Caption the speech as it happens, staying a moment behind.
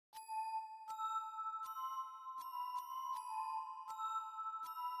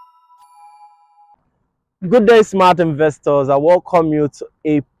Good day, smart investors. I welcome you to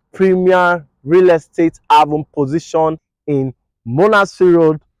a premier real estate haven position in Monastery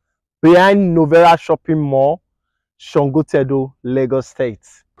Road behind Novare shopping mall, Sangotedo, Lagos State.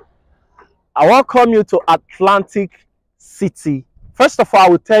 I welcome you to Atlantic City. First of all, I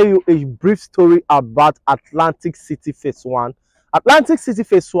will tell you a brief story about Atlantic City Phase 1. Atlantic City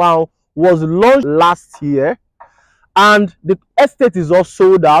Phase 1 was launched last year and the estate is all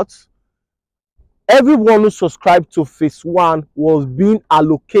sold out. Everyone who subscribed to Phase 1 was being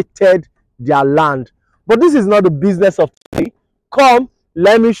allocated their land. But this is not the business of today. Come,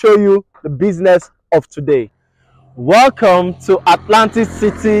 let me show you the business of today. Welcome to Atlantic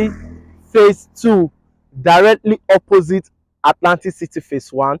City Phase 2, directly opposite Atlantic City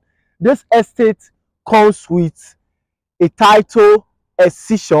Phase 1. This estate comes with a title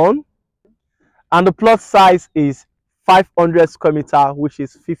EXCISION and the plot size is 500 square meter, which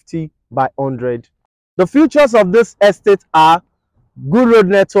is 50 by 100. The features of this estate are good road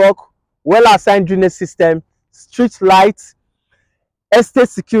network, well-assigned drainage system, street lights, estate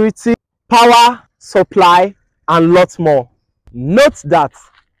security, power supply, and lots more. Note that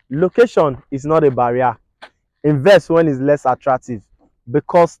location is not a barrier. Invest when it's less attractive,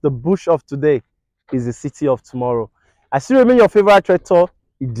 because the bush of today is the city of tomorrow. I still remain your favorite traitor,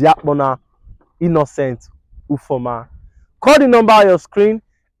 Idiakmona, Innocent Ufoma. Call the number on your screen.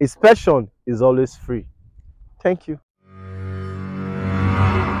 Inspection is always free. Thank you.